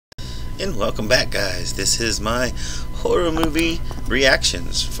And welcome back, guys. This is my horror movie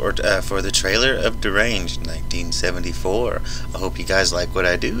reactions for the trailer of Deranged 1974. I hope you guys like what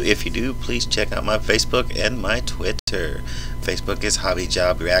I do. If you do, please check out my Facebook and my Twitter. Facebook is Hobby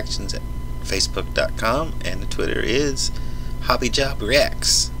Job Reactions at facebook.com, and the Twitter is Hobby Job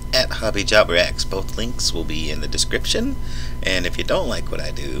Reacts at Hobby Job Reacts. Both links will be in the description. And if you don't like what I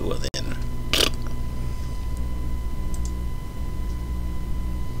do, well then,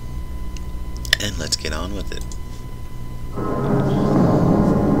 and let's get on with it.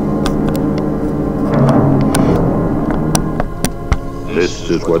 This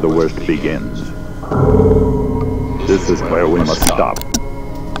is where the worst begins. This is where we must stop.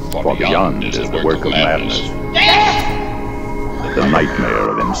 For beyond is the work of madness. The nightmare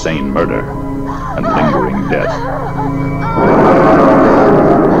of insane murder and lingering death.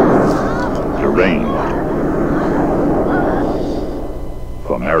 Deranged.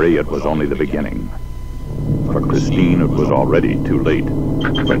 For Mary, it was only the beginning. For Christine, it was already too late.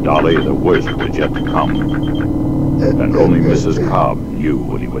 For Dolly, the worst was yet to come. And only Mrs. Cobb knew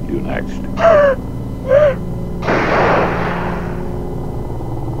what he would do next. I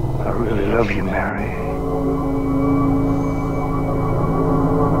really love you, Mary.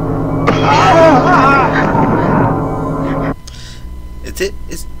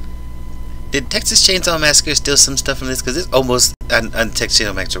 Did Texas Chainsaw Massacre steal some stuff from this? Because it's almost on Texas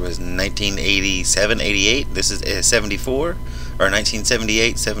Chainsaw Massacre was 1987, 88. This is 74, or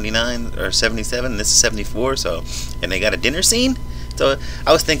 1978, 79, or 77. This is 74. So, and they got a dinner scene. So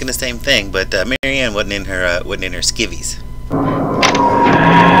I was thinking the same thing, but Marianne wasn't in her skivvies.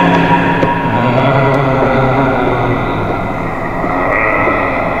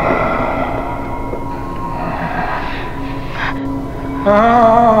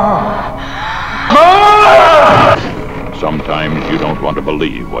 Sometimes you don't want to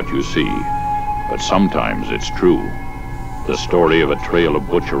believe what you see, but sometimes it's true. The story of a trail of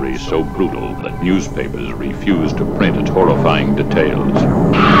butchery so brutal that newspapers refuse to print its horrifying details.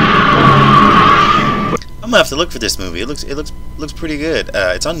 I'm gonna have to look for this movie. It looks pretty good.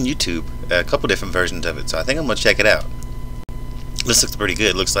 It's on YouTube, a couple different versions of it, so I think I'm gonna check it out. This looks pretty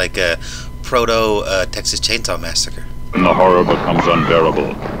good. It looks like a proto Texas Chainsaw Massacre. When the horror becomes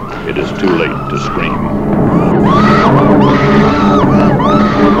unbearable, it is too late to scream.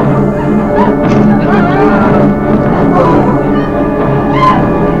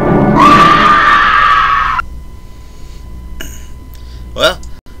 Well,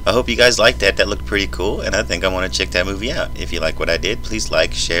 I hope you guys liked that. That looked pretty cool, and I think I want to check that movie out. If you like what I did, please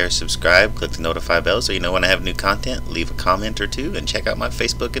like, share, subscribe, click the notify bell so you know when I have new content. Leave a comment or two, and check out my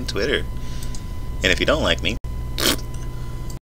Facebook and Twitter. And if you don't like me,